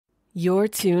You're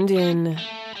tuned in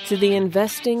to the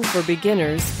Investing for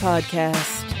Beginners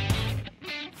podcast.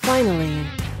 Finally,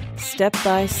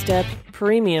 step-by-step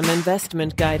premium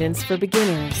investment guidance for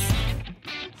beginners.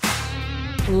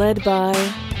 Led by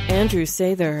Andrew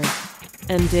Sather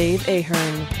and Dave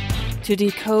Ahern to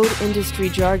decode industry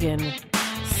jargon,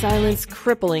 silence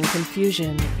crippling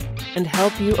confusion, and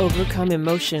help you overcome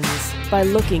emotions by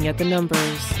looking at the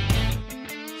numbers.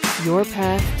 Your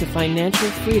path to financial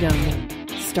freedom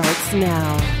starts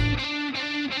now.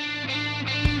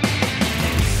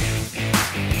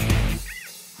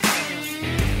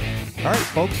 All right,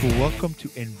 folks, welcome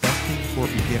to Investing for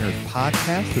Beginners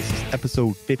podcast. This is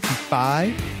episode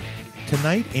 55.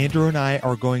 Tonight, Andrew and I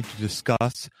are going to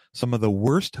discuss some of the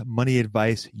worst money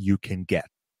advice you can get.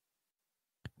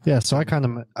 Yeah, so I kind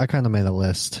of made a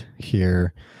list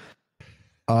here.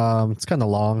 It's kind of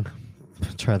long.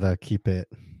 Try to keep it.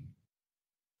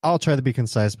 I'll try to be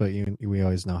concise, but we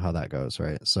always know how that goes,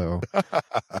 right? So,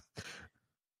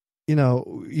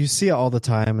 you see it all the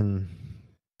time, and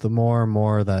the more and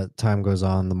more that time goes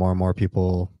on, the more and more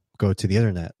people go to the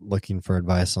internet looking for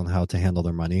advice on how to handle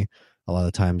their money. A lot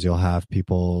of times you'll have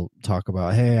people talk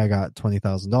about, hey, I got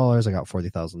 $20,000, I got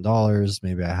 $40,000,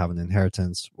 maybe I have an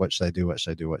inheritance. What should I do? What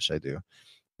should I do? What should I do?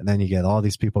 And then you get all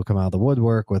these people come out of the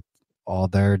woodwork with all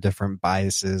their different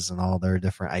biases and all their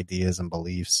different ideas and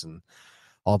beliefs and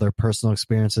all their personal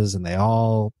experiences, and they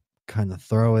all kind of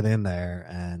throw it in there,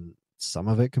 and some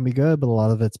of it can be good, but a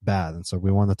lot of it's bad. And so we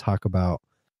want to talk about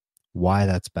why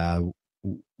that's bad,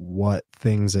 what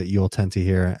things that you'll tend to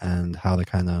hear, and how to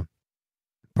kind of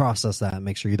process that and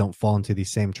make sure you don't fall into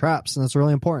these same traps. And it's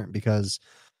really important because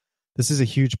this is a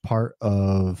huge part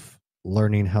of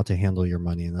learning how to handle your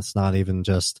money. And it's not even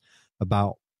just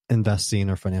about investing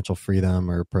or financial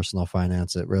freedom or personal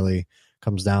finance. It really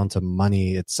comes down to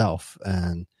money itself.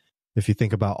 And if you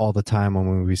think about all the time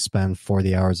when we spend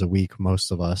 40 hours a week,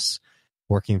 most of us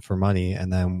working for money,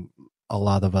 and then a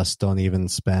lot of us don't even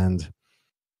spend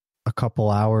a couple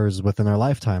hours within our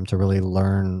lifetime to really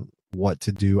learn what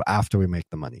to do after we make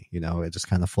the money. It just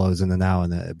kind of flows in and out,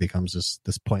 and it becomes just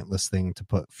this pointless thing to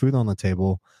put food on the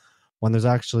table when there's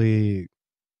actually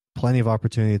plenty of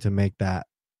opportunity to make that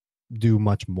do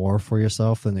much more for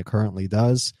yourself than it currently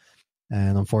does.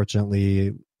 And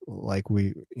unfortunately, like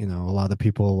a lot of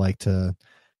people like to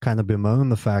kind of bemoan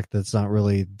the fact that it's not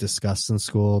really discussed in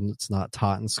school. It's not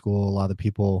taught in school. A lot of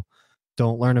people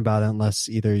don't learn about it unless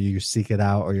either you seek it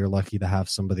out or you're lucky to have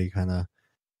somebody kind of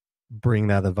bring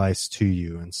that advice to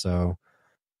you. And so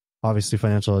obviously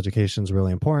financial education is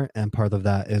really important. And part of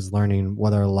that is learning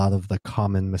what are a lot of the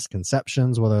common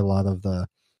misconceptions, what are a lot of the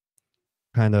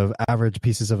kind of average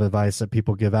pieces of advice that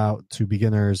people give out to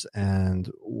beginners,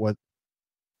 and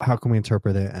how can we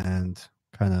interpret it and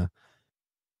kind of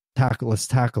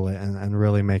tackle it and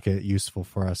really make it useful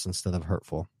for us instead of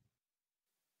hurtful.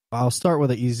 I'll start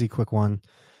with an easy, quick one.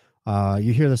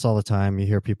 You hear this all the time. You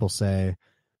hear people say,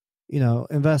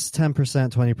 invest 10%,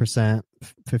 20%,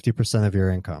 50% of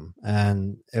your income.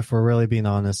 And if we're really being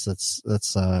honest,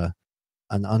 that's an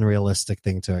unrealistic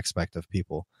thing to expect of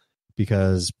people,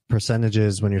 because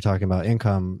percentages, when you're talking about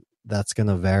income, that's going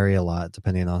to vary a lot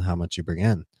depending on how much you bring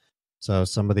in. So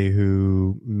somebody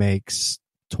who makes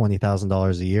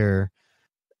 $20,000 a year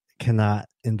cannot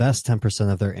invest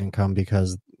 10% of their income,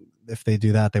 because if they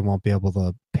do that, they won't be able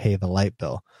to pay the light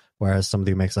bill. Whereas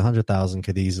somebody who makes $100,000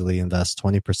 could easily invest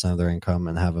 20% of their income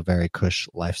and have a very cush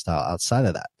lifestyle outside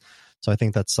of that. So I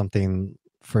think that's something,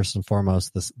 first and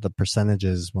foremost, the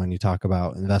percentages when you talk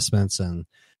about investments and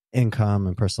income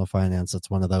and personal finance,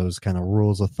 it's one of those kind of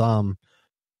rules of thumb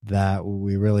that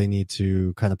we really need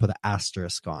to kind of put an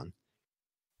asterisk on.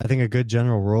 I think a good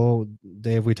general rule,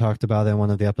 Dave, we talked about in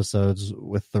one of the episodes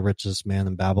with the richest man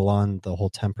in Babylon, the whole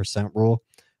 10% rule.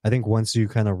 I think once you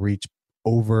kind of reach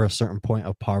over a certain point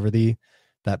of poverty,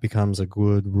 that becomes a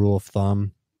good rule of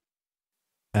thumb.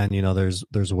 And,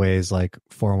 there's ways like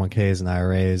 401ks and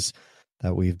IRAs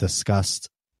that we've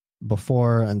discussed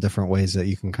before, and different ways that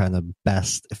you can kind of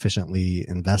best efficiently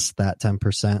invest that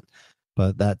 10%.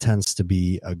 But that tends to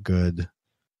be a good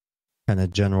kind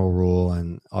of general rule.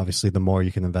 And obviously the more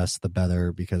you can invest, the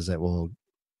better, because it will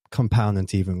compound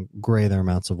into even greater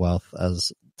amounts of wealth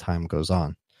as time goes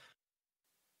on.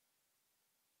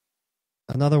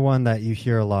 Another one that you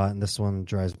hear a lot, and this one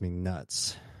drives me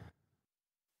nuts.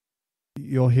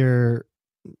 You'll hear,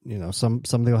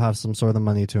 somebody will have some sort of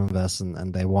money to invest,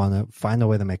 and they want to find a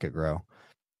way to make it grow.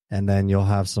 And then you'll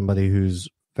have somebody who's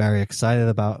very excited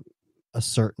about a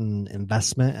certain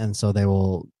investment, and so they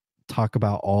will talk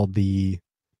about all the...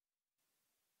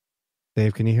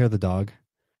 Dave, can you hear the dog?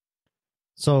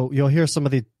 So you'll hear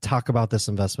somebody talk about this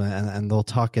investment and they'll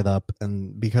talk it up.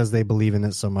 And because they believe in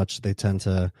it so much, they tend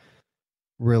to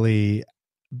really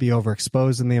be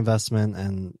overexposed in the investment.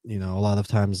 And, you know, a lot of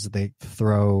times they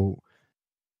throw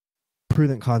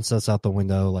prudent concepts out the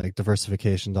window, like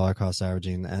diversification, dollar cost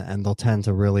averaging, and they'll tend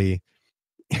to really,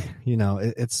 you know,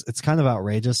 it's kind of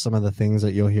outrageous, some of the things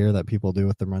that you'll hear that people do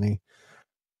with their money.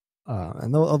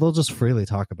 And they'll just freely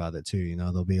talk about it too. You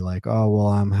know, they'll be like, oh, well,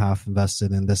 I'm half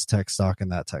invested in this tech stock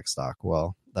and that tech stock.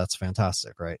 Well, that's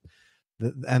fantastic, right?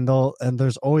 And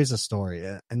there's always a story.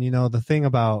 And, you know, the thing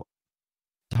about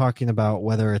talking about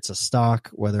whether it's a stock,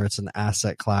 whether it's an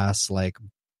asset class like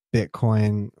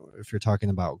Bitcoin, if you're talking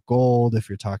about gold, if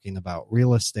you're talking about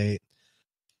real estate,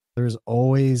 there's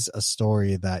always a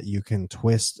story that you can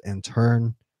twist and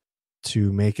turn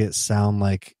to make it sound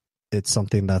like it's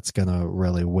something that's going to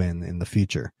really win in the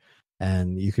future.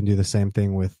 And you can do the same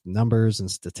thing with numbers and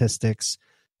statistics.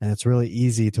 And it's really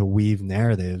easy to weave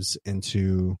narratives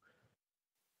into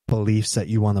beliefs that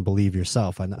you want to believe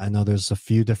yourself. I know there's a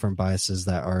few different biases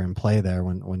that are in play there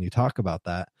when you talk about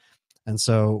that. And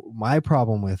so my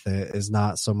problem with it is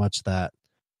not so much that,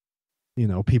 you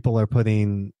know, people are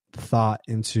putting thought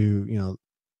into, you know,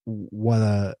 what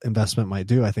a investment might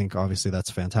do. I think obviously that's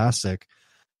fantastic.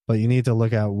 But you need to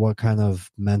look at what kind of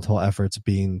mental effort's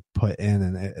being put in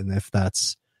and if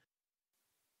that's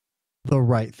the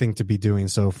right thing to be doing.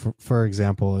 So, for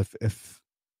example, if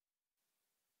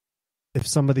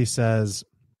somebody says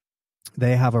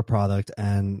they have a product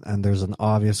and there's an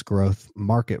obvious growth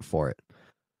market for it,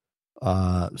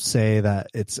 say that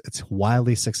it's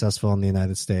wildly successful in the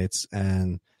United States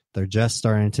and they're just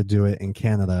starting to do it in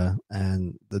Canada,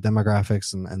 and the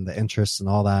demographics and the interests and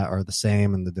all that are the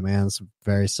same and the demand's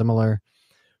very similar.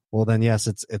 Well, then, yes,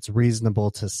 it's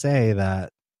reasonable to say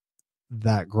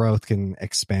that growth can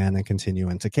expand and continue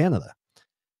into Canada.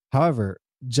 However,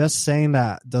 just saying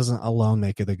that doesn't alone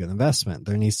make it a good investment.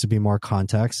 There needs to be more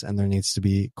context, and there needs to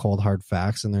be cold, hard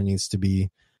facts, and there needs to be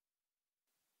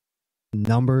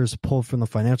numbers pulled from the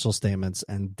financial statements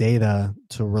and data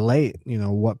to relate, you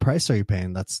know, what price are you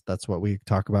paying? That's what we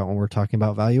talk about when we're talking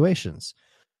about valuations.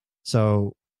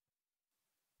 So,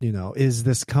 you know, is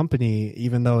this company,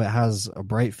 even though it has a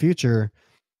bright future,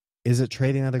 is it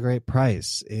trading at a great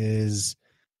price? Is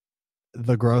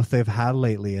the growth they've had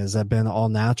lately, has that been all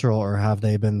natural, or have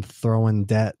they been throwing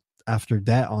debt after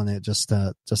debt on it just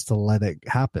to let it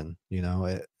happen? You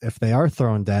know, if they are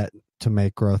throwing debt to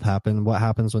make growth happen, what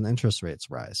happens when interest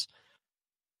rates rise?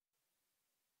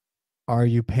 Are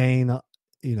you paying,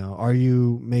 you know, are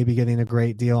you maybe getting a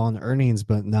great deal on earnings,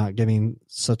 but not getting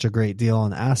such a great deal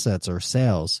on assets or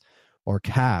sales or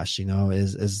cash? You know,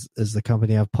 is the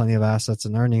company have plenty of assets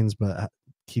and earnings, but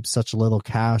keep such little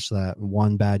cash that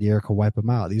one bad year could wipe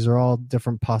them out? These are all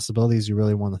different possibilities you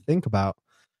really want to think about.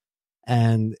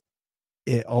 And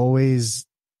it always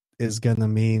is going to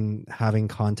mean having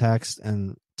context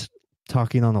and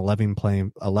talking on a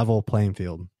level playing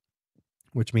field,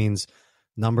 which means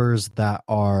numbers that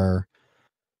are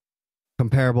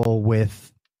comparable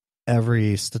with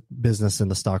every business in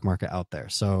the stock market out there.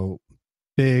 So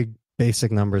big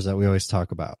basic numbers that we always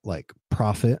talk about, like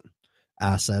profit,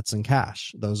 assets, and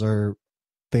cash. Those are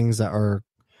things that are,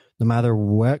 no matter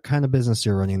what kind of business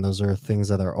you're running, those are things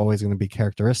that are always going to be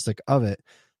characteristic of it.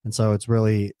 And so it's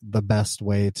really the best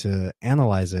way to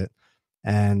analyze it.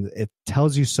 And it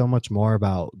tells you so much more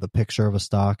about the picture of a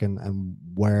stock and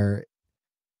where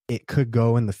it could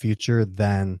go in the future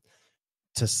than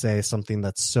to say something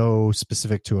that's so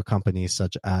specific to a company,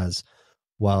 such as,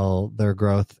 well, their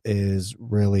growth is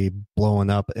really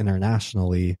blowing up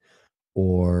internationally,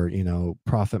 or, you know,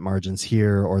 profit margins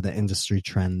here, or the industry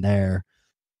trend there.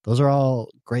 Those are all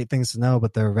great things to know,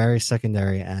 but they're very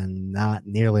secondary and not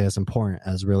nearly as important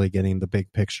as really getting the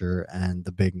big picture and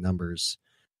the big numbers.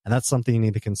 And that's something you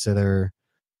need to consider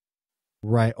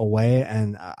right away.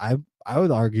 And I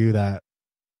would argue that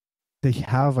to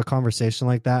have a conversation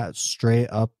like that straight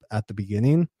up at the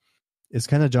beginning is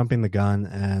kind of jumping the gun.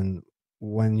 And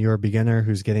when you're a beginner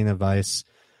who's getting advice,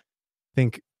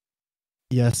 think,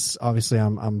 yes, obviously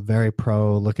I'm very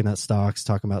pro looking at stocks,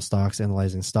 talking about stocks,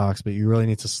 analyzing stocks, but you really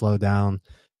need to slow down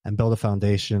and build a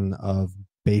foundation of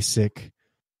basic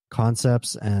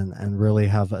concepts and really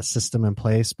have a system in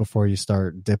place before you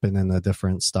start dipping in the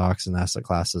different stocks and asset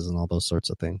classes and all those sorts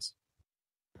of things.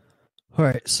 All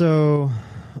right, so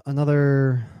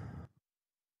another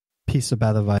piece of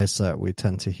bad advice that we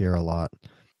tend to hear a lot.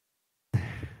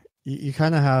 You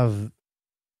kind of have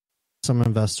some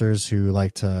investors who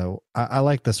like to, I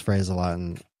like this phrase a lot,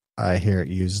 and I hear it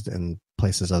used in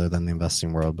places other than the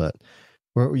investing world, but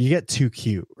where you get too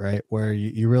cute, right? Where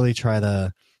you really try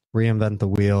to reinvent the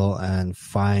wheel and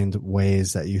find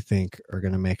ways that you think are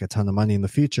going to make a ton of money in the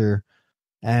future.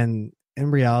 And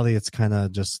in reality, it's kind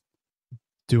of just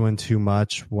doing too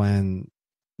much when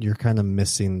you're kind of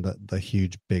missing the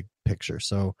huge big picture.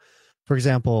 So, for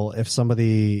example, if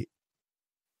somebody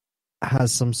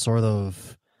has some sort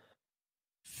of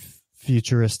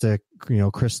futuristic,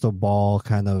 crystal ball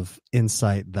kind of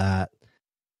insight that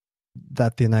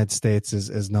the United States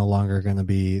is no longer going to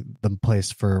be the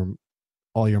place for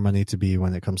all your money to be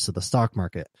when it comes to the stock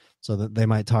market. So that they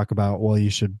might talk about, well, you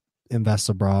should invest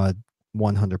abroad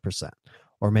 100%.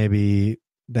 Or maybe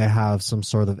they have some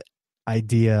sort of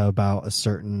idea about a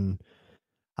certain,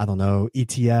 I don't know,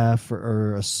 ETF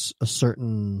or a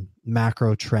certain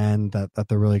macro trend that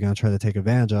they're really going to try to take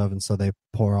advantage of. And so they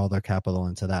pour all their capital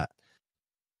into that.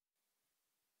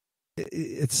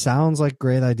 It sounds like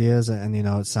great ideas, and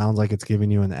it sounds like it's giving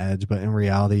you an edge, but in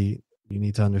reality, you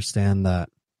need to understand that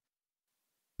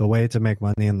the way to make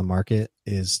money in the market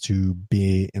is to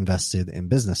be invested in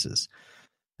businesses.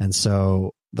 And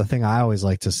so the thing I always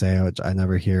like to say, which I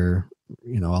never hear,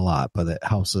 a lot, but it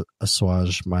helps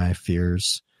assuage my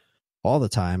fears all the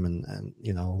time. And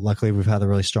luckily we've had a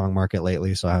really strong market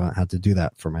lately, so I haven't had to do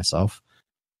that for myself.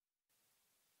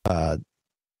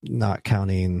 Not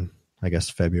counting, I guess,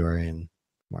 February and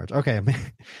March. Okay,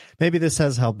 maybe this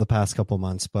has helped the past couple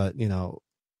months, but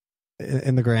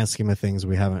in the grand scheme of things,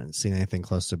 we haven't seen anything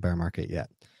close to bear market yet.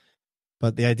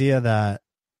 But the idea that,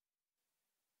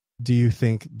 do you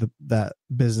think that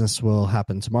business will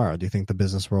happen tomorrow? Do you think the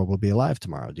business world will be alive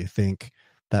tomorrow? Do you think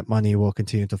that money will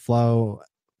continue to flow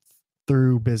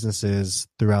through businesses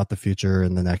throughout the future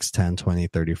in the next 10, 20,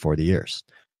 30, 40 years?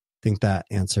 I think that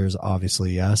answer is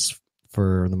obviously yes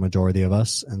for the majority of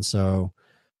us. And so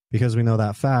because we know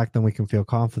that fact, then we can feel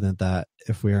confident that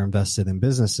if we are invested in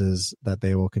businesses, that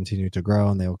they will continue to grow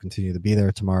and they will continue to be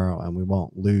there tomorrow, and we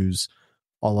won't lose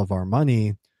all of our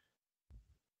money.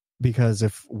 Because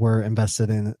if we're invested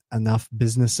in enough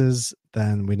businesses,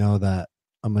 then we know that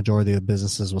a majority of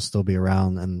businesses will still be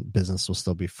around and business will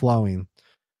still be flowing.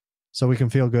 So we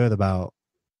can feel good about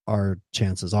our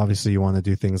chances. Obviously, you want to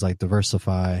do things like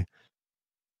diversify,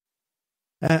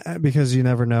 because you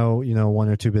never know, one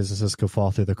or two businesses could fall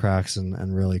through the cracks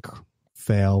and really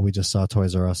fail. We just saw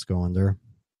Toys R Us go under.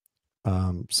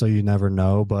 So you never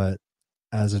know, but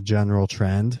as a general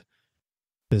trend,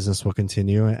 business will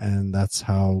continue, and that's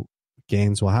how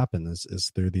gains will happen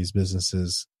is through these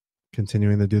businesses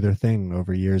continuing to do their thing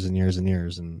over years and years and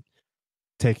years, and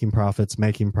taking profits,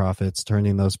 making profits,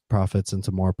 turning those profits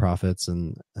into more profits,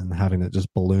 and having it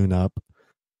just balloon up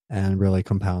and really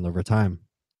compound over time.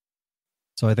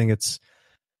 So I think it's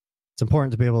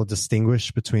important to be able to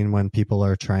distinguish between when people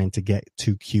are trying to get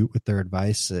too cute with their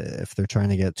advice, if they're trying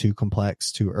to get too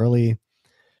complex too early,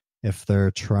 if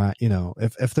they're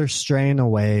if they're straying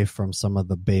away from some of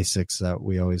the basics that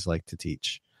we always like to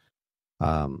teach.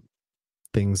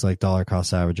 Things like dollar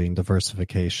cost averaging,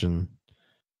 diversification,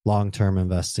 long-term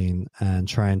investing, and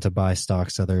trying to buy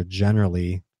stocks that are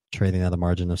generally trading at a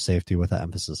margin of safety with an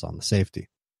emphasis on the safety.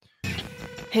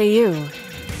 Hey you,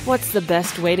 what's the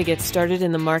best way to get started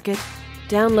in the market?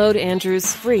 Download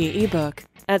Andrew's free ebook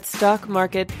at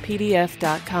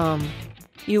stockmarketpdf.com.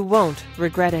 You won't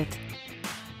regret it.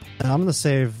 And I'm going to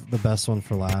save the best one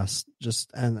for last.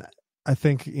 And I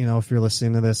think, if you're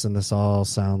listening to this and this all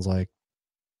sounds like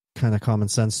kind of common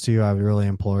sense to you, I would really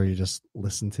implore you just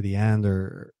listen to the end,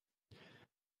 or,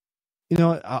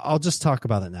 I'll just talk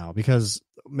about it now, because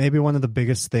maybe one of the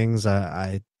biggest things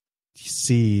I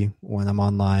see when I'm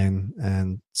online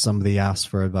and somebody asks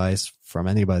for advice from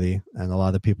anybody, and a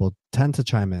lot of people tend to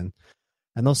chime in,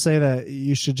 and they'll say that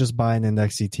you should just buy an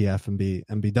index ETF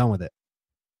and be done with it.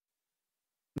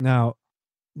 Now,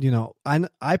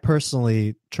 I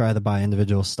personally try to buy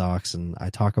individual stocks, and I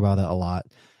talk about it a lot.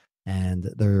 And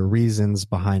there are reasons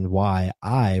behind why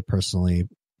I personally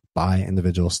buy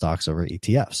individual stocks over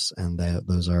ETFs. And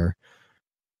those are,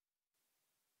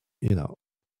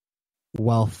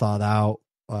 well thought out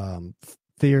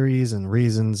theories and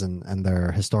reasons, and there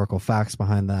are historical facts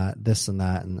behind that, this and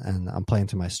that, and I'm playing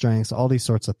to my strengths, all these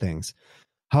sorts of things.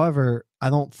 However, I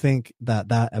don't think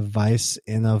that advice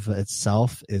in of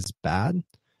itself is bad.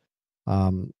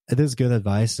 It is good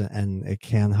advice, and it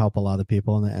can help a lot of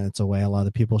people, and it's a way a lot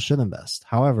of people should invest.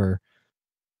 However,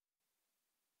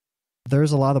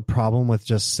 there's a lot of problem with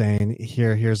just saying,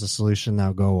 here's a solution,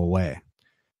 now go away.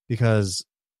 Because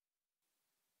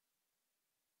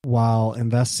while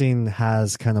investing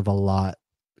has kind of a lot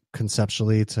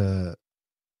conceptually to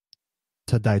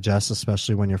digest,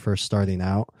 especially when you're first starting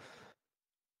out,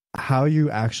 how you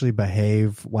actually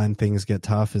behave when things get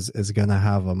tough is going to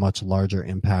have a much larger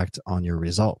impact on your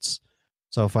results.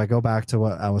 So if I go back to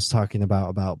what I was talking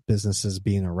about businesses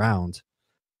being around,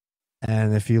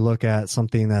 and if you look at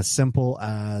something as simple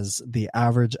as the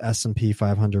average S&P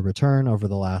 500 return over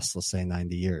the last, let's say,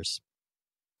 90 years,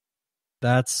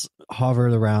 that's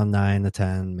hovered around 9 to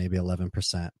 10, maybe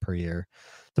 11% per year,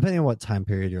 depending on what time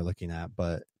period you're looking at.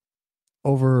 But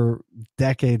over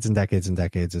decades and decades and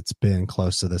decades, it's been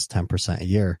close to this 10% a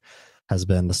year has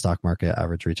been the stock market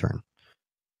average return.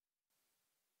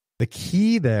 The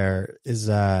key there is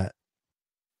that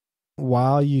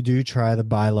while you do try to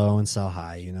buy low and sell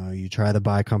high, you try to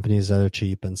buy companies that are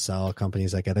cheap and sell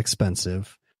companies that get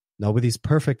expensive. Nobody's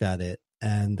perfect at it.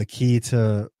 And the key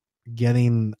to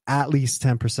getting at least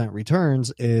 10%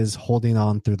 returns is holding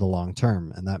on through the long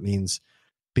term. And that means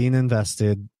being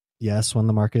invested, yes, when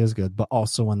the market is good, but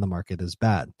also when the market is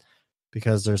bad.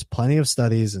 Because there's plenty of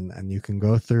studies and you can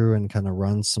go through and kind of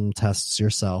run some tests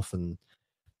yourself and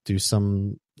do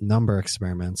some number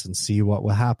experiments and see what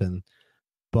will happen.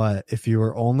 But if you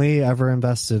were only ever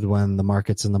invested when the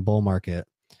market's in the bull market,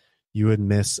 you would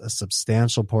miss a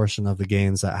substantial portion of the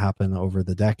gains that happen over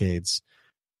the decades,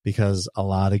 because a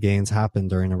lot of gains happen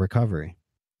during a recovery.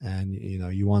 And,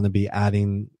 you want to be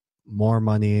adding more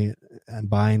money and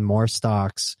buying more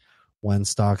stocks when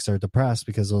stocks are depressed,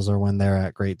 because those are when they're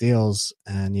at great deals,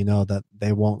 and you know that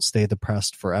they won't stay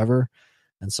depressed forever.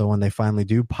 And so when they finally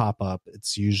do pop up,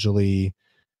 it's usually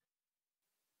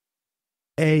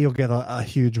A, you'll get a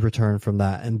huge return from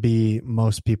that, and B,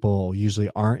 most people usually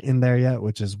aren't in there yet,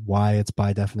 which is why it's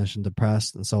by definition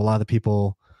depressed. And so a lot of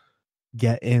people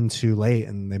get in too late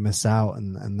and they miss out,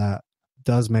 and that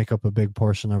does make up a big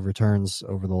portion of returns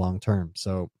over the long term.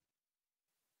 So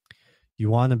you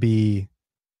want to be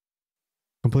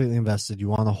completely invested. You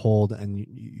want to hold, and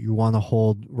you want to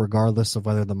hold regardless of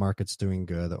whether the market's doing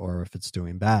good or if it's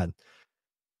doing bad.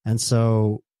 And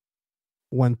so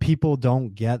when people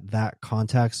don't get that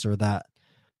context or that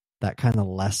kind of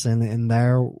lesson in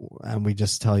there, and we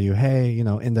just tell you, hey,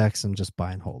 index and just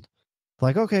buy and hold. It's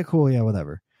like, okay, cool. Yeah,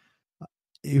 whatever.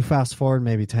 You fast forward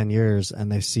maybe 10 years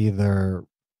and they see their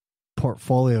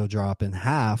portfolio drop in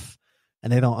half,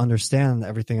 and they don't understand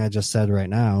everything I just said right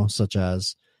now, such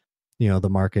as, the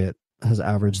market has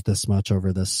averaged this much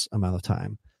over this amount of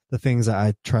time. The things that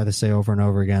I try to say over and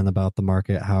over again about the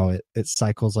market, how it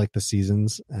cycles like the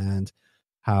seasons, and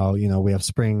how, we have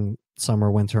spring,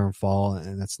 summer, winter, and fall.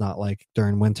 And it's not like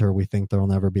during winter, we think there will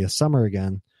never be a summer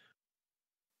again.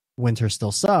 Winter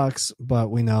still sucks,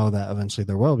 but we know that eventually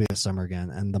there will be a summer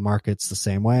again, and the market's the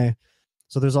same way.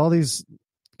 So there's all these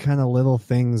kind of little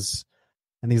things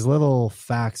and these little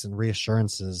facts and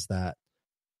reassurances that,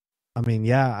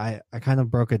 I kind of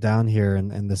broke it down here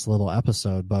in this little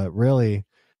episode, but really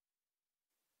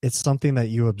it's something that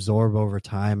you absorb over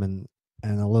time, and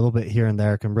a little bit here and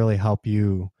there can really help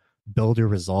you build your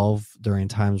resolve during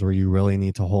times where you really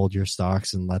need to hold your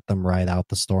stocks and let them ride out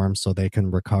the storm so they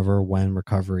can recover when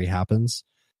recovery happens.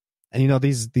 And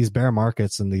these bear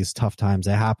markets and these tough times,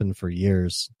 they happen for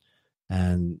years.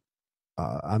 And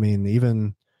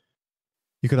even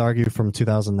you could argue from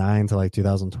 2009 to like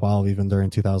 2012, even during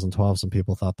 2012, some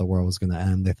people thought the world was going to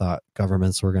end. They thought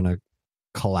governments were going to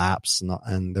collapse,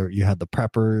 and there you had the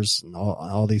preppers and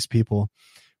all these people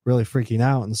really freaking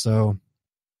out. And so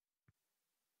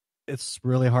it's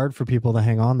really hard for people to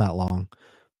hang on that long,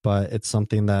 but it's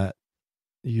something that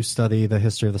you study the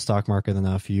history of the stock market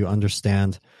enough, you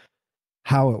understand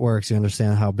how it works, you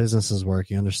understand how businesses work,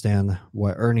 you understand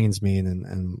what earnings mean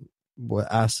and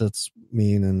what assets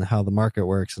mean, and how the market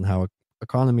works and how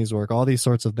economies work, all these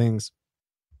sorts of things.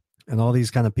 And all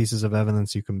these kind of pieces of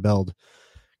evidence you can build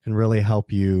can really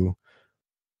help you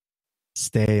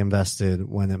stay invested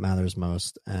when it matters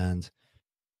most. And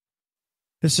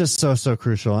it's just so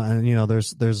crucial. And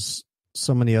there's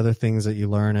so many other things that you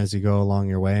learn as you go along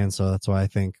your way. And so that's why I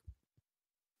think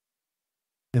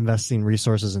investing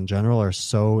resources in general are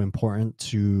so important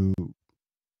to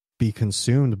be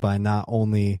consumed by not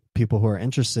only people who are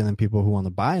interested in people who want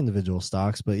to buy individual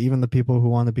stocks, but even the people who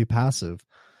want to be passive,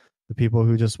 the people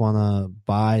who just want to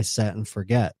buy, set, and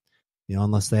forget.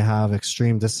 Unless they have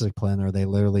extreme discipline or they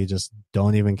literally just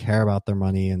don't even care about their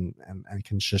money and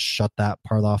can just shut that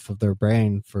part off of their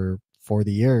brain for 40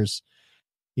 years,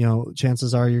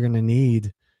 chances are you're going to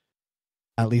need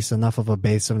at least enough of a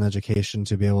base of an education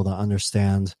to be able to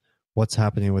understand what's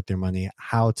happening with your money,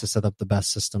 how to set up the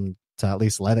best system to at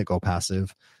least let it go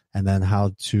passive, and then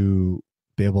how to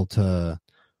be able to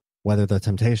weather the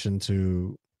temptation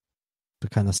to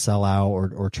kind of sell out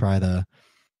or try to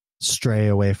stray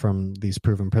away from these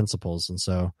proven principles. And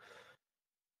so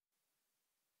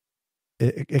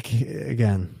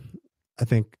again, I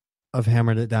think I've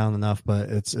hammered it down enough, but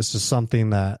it's just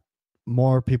something that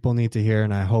more people need to hear.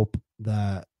 And I hope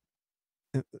that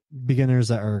beginners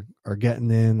that are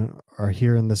getting in are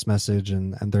hearing this message,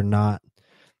 and they're not,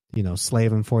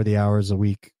 slaving 40 hours a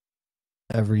week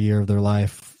every year of their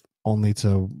life only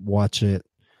to watch it,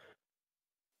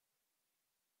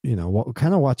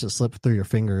 kind of watch it slip through your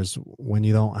fingers when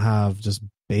you don't have just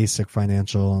basic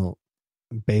financial,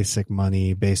 basic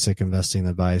money, basic investing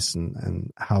advice,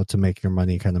 and how to make your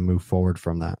money kind of move forward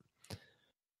from that.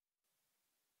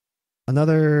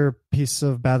 Another piece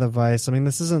of bad advice, I mean,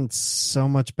 this isn't so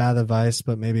much bad advice,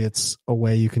 but maybe it's a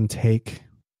way you can take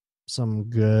some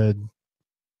good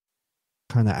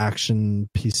kind of action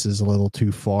pieces a little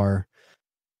too far.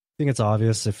 I think it's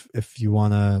obvious if you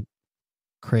want to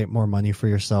create more money for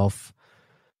yourself,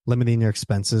 limiting your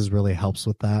expenses really helps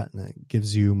with that, and it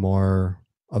gives you more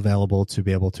available to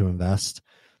be able to invest.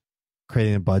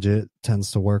 Creating a budget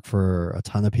tends to work for a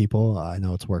ton of people. I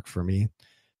know it's worked for me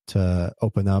to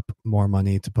open up more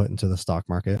money to put into the stock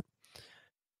market.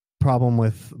 Problem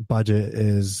with budget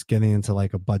is getting into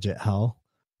like a budget hell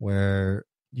where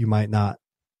you might not,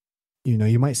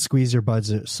 you might squeeze your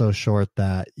budget so short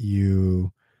that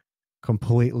you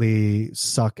completely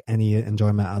suck any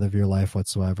enjoyment out of your life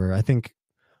whatsoever. I think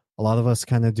a lot of us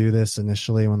kind of do this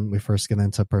initially when we first get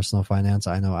into personal finance.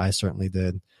 I know I certainly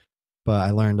did, but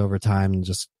I learned over time,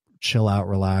 just chill out,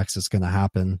 relax. It's going to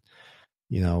happen.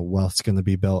 Wealth's going to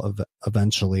be built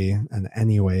eventually and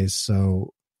anyways.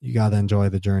 So you got to enjoy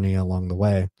the journey along the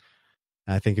way.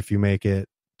 And I think if you make it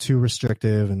too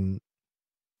restrictive and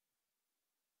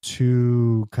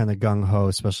too kind of gung-ho,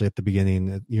 especially at the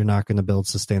beginning, you're not going to build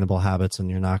sustainable habits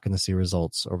and you're not going to see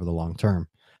results over the long term.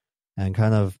 And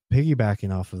kind of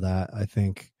piggybacking off of that, I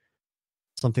think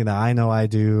something that I know I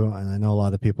do, and I know a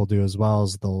lot of people do as well,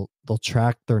 is they'll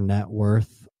track their net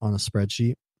worth on a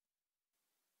spreadsheet.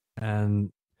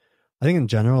 And I think in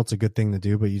general, it's a good thing to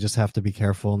do, but you just have to be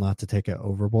careful not to take it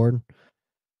overboard,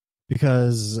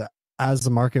 because as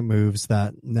the market moves,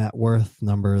 that net worth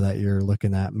number that you're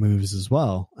looking at moves as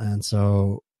well. And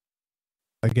so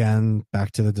again,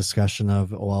 back to the discussion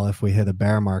of, well, if we hit a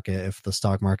bear market, if the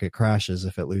stock market crashes,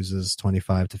 if it loses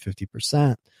 25 to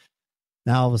 50%,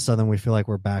 now all of a sudden we feel like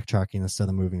we're backtracking instead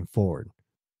of moving forward.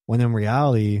 When in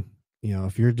reality,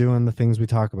 if you're doing the things we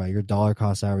talk about, you're dollar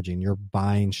cost averaging, you're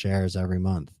buying shares every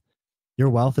month, your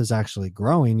wealth is actually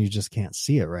growing. You just can't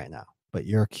see it right now, but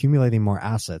you're accumulating more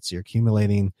assets. You're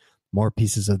accumulating more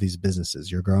pieces of these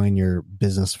businesses. You're growing your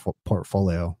business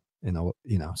portfolio,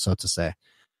 so to say.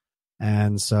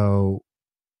 And so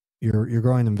you're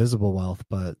growing invisible wealth,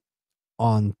 but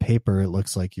on paper, it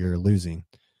looks like you're losing.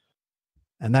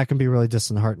 And that can be really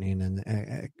disheartening, and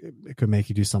it could make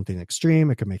you do something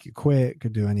extreme. It could make you quit. It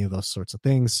could do any of those sorts of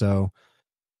things. So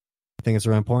I think it's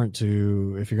really important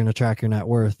to, if you're going to track your net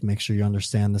worth, make sure you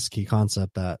understand this key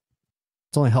concept that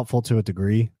it's only helpful to a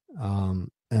degree.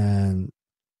 And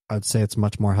I'd say it's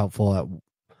much more helpful at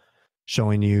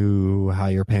showing you how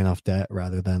you're paying off debt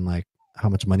rather than like how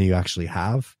much money you actually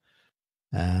have.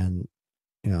 And,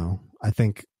 I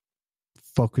think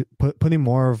putting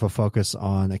more of a focus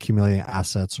on accumulating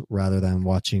assets rather than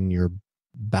watching your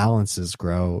balances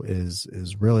grow is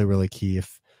really, really key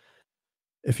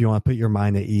if you want to put your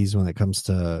mind at ease when it comes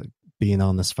to being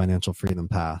on this financial freedom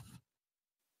path.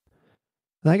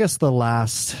 And I guess the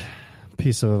last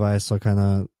piece of advice I'll kind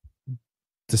of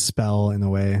dispel in a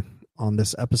way on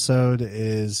this episode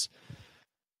is,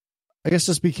 I guess,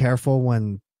 just be careful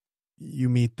when you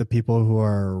meet the people who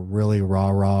are really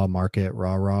raw market,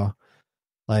 raw.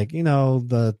 Like,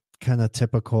 the kind of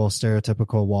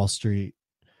stereotypical Wall Street,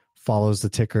 follows the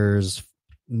tickers,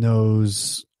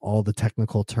 knows all the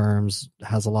technical terms,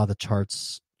 has a lot of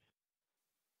charts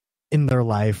in their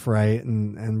life, right?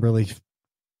 And really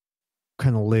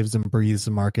kind of lives and breathes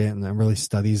the market and really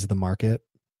studies the market.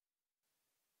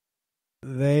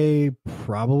 They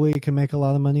probably can make a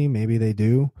lot of money. Maybe they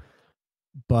do.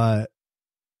 But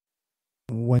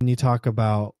when you talk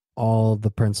about all the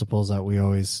principles that we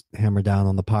always hammer down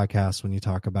on the podcast, when you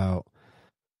talk about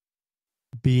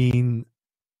being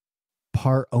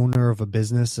part owner of a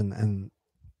business and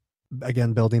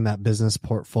again, building that business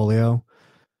portfolio,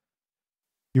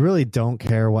 you really don't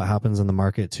care what happens in the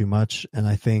market too much. And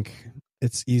I think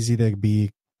it's easy to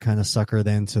be kind of suckered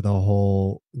into the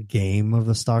whole game of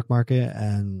the stock market.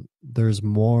 And there's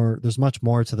much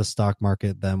more to the stock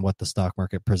market than what the stock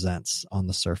market presents on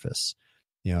the surface.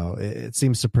 It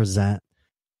seems to present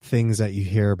things that you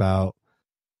hear about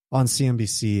on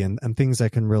CNBC and things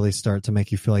that can really start to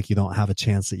make you feel like you don't have a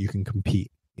chance that you can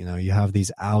compete. You have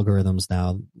these algorithms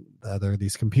now that are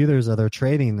these computers that are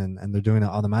trading, and they're doing it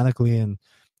automatically, and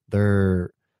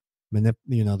they're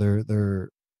they're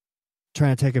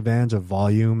trying to take advantage of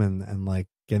volume and like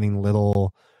getting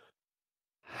little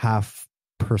half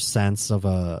percents of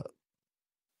a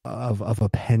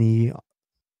penny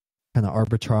kind of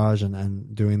arbitrage,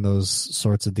 and doing those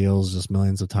sorts of deals just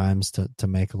millions of times to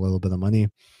make a little bit of money.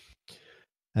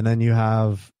 And then you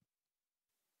have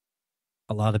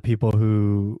a lot of people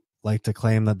who like to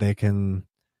claim that they can,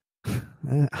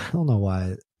 I don't know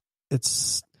why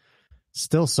it's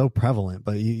still so prevalent,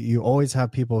 but you always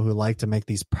have people who like to make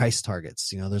these price targets.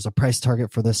 There's a price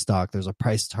target for this stock. There's a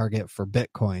price target for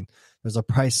Bitcoin. There's a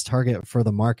price target for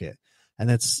the market. And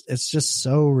it's just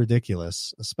so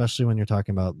ridiculous, especially when you're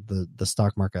talking about the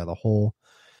stock market as a whole.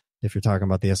 If you're talking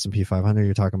about the S&P 500,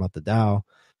 you're talking about the Dow.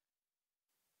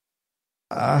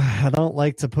 I don't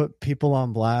like to put people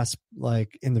on blast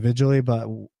like individually, but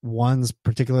one's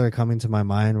particularly coming to my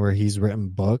mind where he's written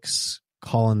books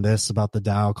calling this about the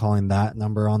Dow, calling that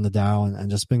number on the Dow, and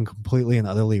just been completely and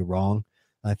utterly wrong.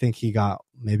 I think he got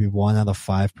maybe 1 out of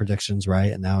 5 predictions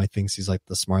right, and now he thinks he's like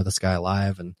the smartest guy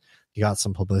alive, and he got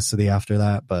some publicity after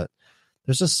that. But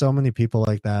there's just so many people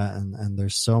like that, and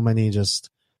there's so much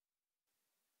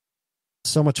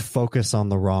focus on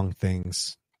the wrong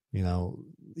things.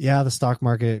 The stock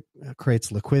market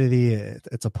creates liquidity.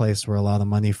 It's a place where a lot of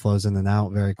money flows in and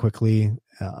out very quickly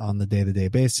on the day-to-day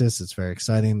basis. It's very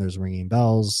exciting. There's ringing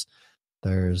bells.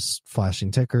 There's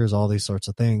flashing tickers, all these sorts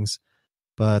of things.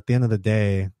 But at the end of the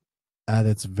day, at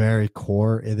its very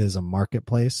core, it is a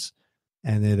marketplace,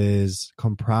 and it is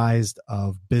comprised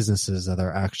of businesses that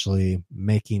are actually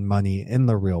making money in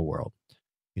the real world.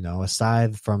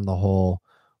 Aside from the whole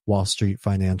Wall Street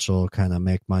financial kind of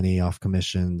make money off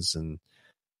commissions and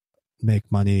make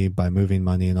money by moving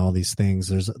money and all these things,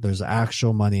 there's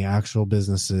actual money, actual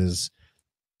businesses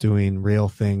doing real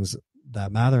things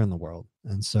that matter in the world.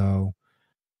 And so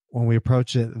when we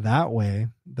approach it that way,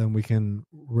 then we can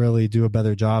really do a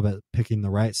better job at picking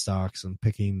the right stocks and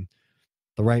picking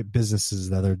the right businesses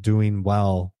that are doing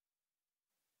well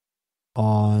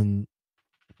on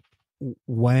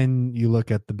when you look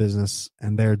at the business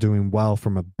and they're doing well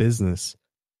from a business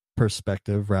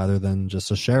perspective rather than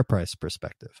just a share price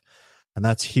perspective. And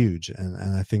that's huge.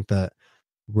 And I think that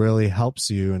really helps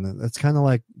you. And that's kind of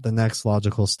like the next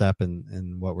logical step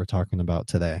in what we're talking about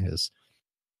today is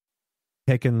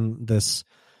taking this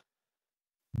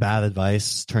bad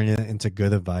advice, turning it into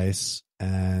good advice,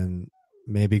 and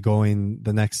maybe going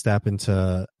the next step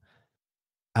into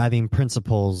adding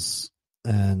principles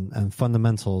and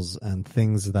fundamentals and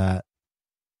things that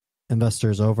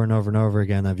investors over and over and over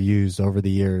again have used over the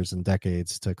years and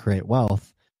decades to create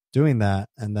wealth, doing that,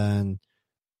 and then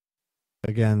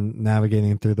again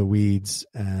navigating through the weeds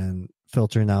and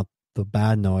filtering out the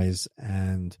bad noise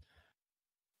and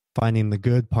finding the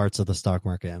good parts of the stock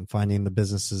market and finding the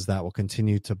businesses that will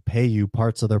continue to pay you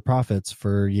parts of their profits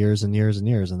for years and years and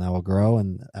years, and that will grow,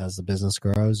 and as the business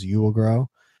grows you will grow,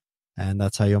 and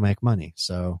that's how you'll make money.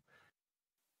 So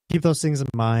keep those things in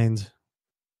mind.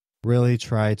 Really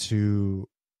try to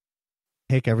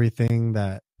take everything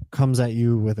that comes at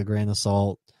you with a grain of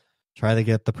salt. Try to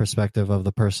get the perspective of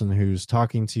the person who's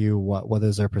talking to you. What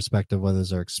is their perspective? What is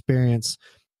their experience?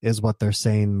 Is what they're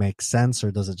saying make sense,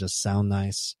 or does it just sound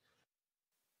nice?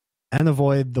 And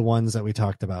avoid the ones that we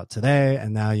talked about today.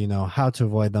 And now you know how to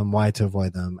avoid them, why to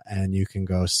avoid them, and you can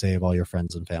go save all your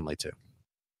friends and family too.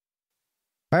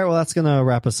 All right, well, that's going to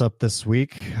wrap us up this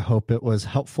week. Hope it was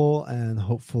helpful, and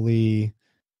hopefully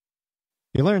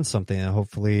you learned something, and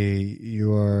hopefully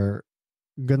you're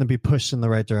going to be pushed in the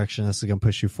right direction. This is going to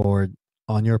push you forward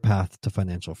on your path to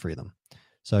financial freedom.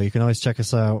 So you can always check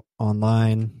us out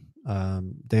online.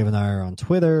 Dave and I are on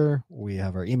Twitter. We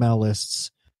have our email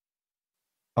lists.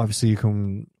 Obviously, you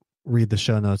can read the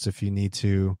show notes if you need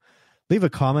to. Leave a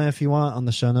comment if you want on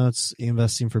the show notes,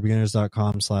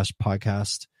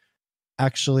 investingforbeginners.com/podcast.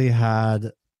 Actually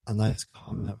had a nice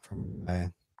comment from a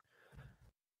guy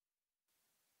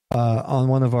on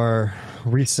one of our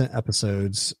recent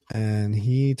episodes, and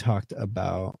he talked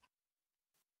about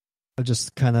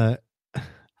just kind of,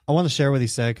 I want to share what he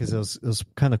said because it was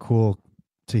kind of cool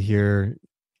to hear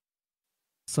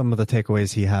some of the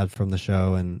takeaways he had from the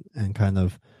show and kind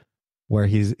of where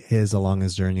he is along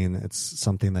his journey, and it's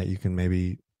something that you can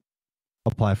maybe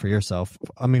apply for yourself.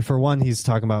 I mean, for one, he's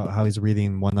talking about how he's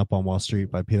reading One Up on Wall Street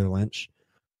by Peter Lynch,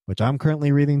 which I'm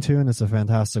currently reading too, and it's a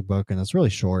fantastic book, and it's really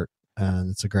short,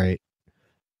 and it's a great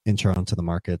intro into the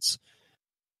markets.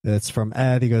 It's from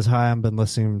Ed. He goes, "Hi, I've been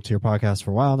listening to your podcast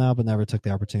for a while now, but never took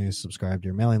the opportunity to subscribe to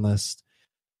your mailing list.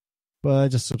 But I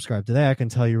just subscribed today. I can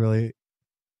tell you really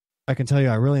I can tell you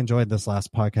I really enjoyed this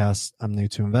last podcast. I'm new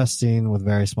to investing with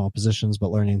very small positions, but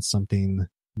learning something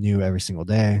new every single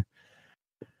day.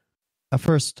 At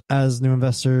first, as new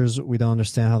investors, we don't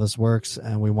understand how this works,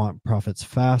 and we want profits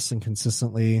fast and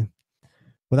consistently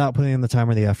without putting in the time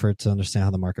or the effort to understand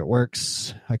how the market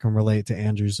works. I can relate to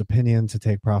Andrew's opinion to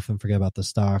take profit and forget about the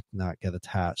stock, not get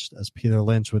attached. As Peter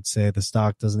Lynch would say, the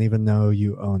stock doesn't even know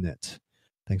you own it.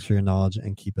 Thanks for your knowledge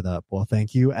and keep it up. Well,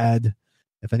 thank you, Ed.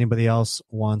 If anybody else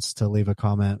wants to leave a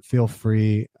comment, feel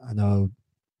free. I know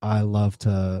I love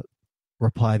to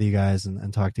reply to you guys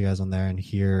and talk to you guys on there and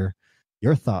hear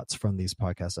your thoughts from these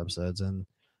podcast episodes. And,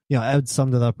 Ed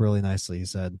summed it up really nicely. He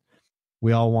said,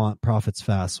 we all want profits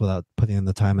fast without putting in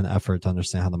the time and effort to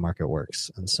understand how the market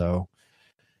works. And so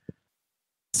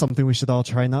something we should all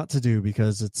try not to do,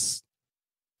 because it's,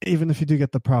 even if you do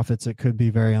get the profits, it could be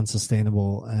very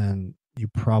unsustainable and you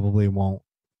probably won't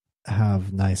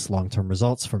have nice long-term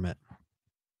results from it.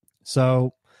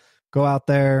 So go out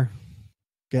there,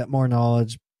 get more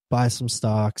knowledge, buy some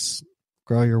stocks,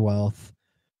 grow your wealth,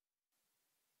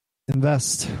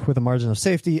 invest with a margin of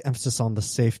safety, emphasis on the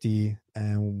safety,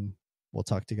 and we'll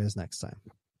talk to you guys next time.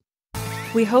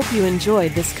 We hope you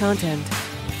enjoyed this content.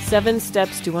 7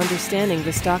 Steps to Understanding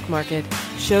the Stock Market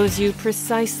shows you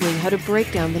precisely how to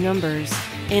break down the numbers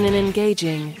in an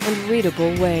engaging and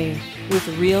readable way with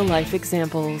real-life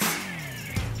examples.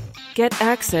 Get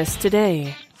access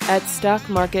today at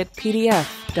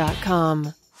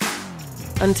stockmarketpdf.com.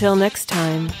 Until next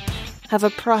time, have a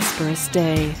prosperous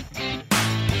day.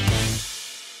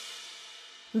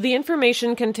 The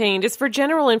information contained is for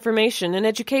general information and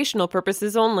educational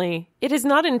purposes only. It is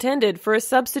not intended for a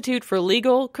substitute for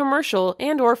legal, commercial,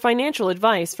 and/or financial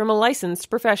advice from a licensed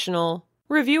professional.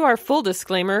 Review our full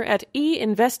disclaimer at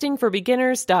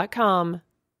einvestingforbeginners.com.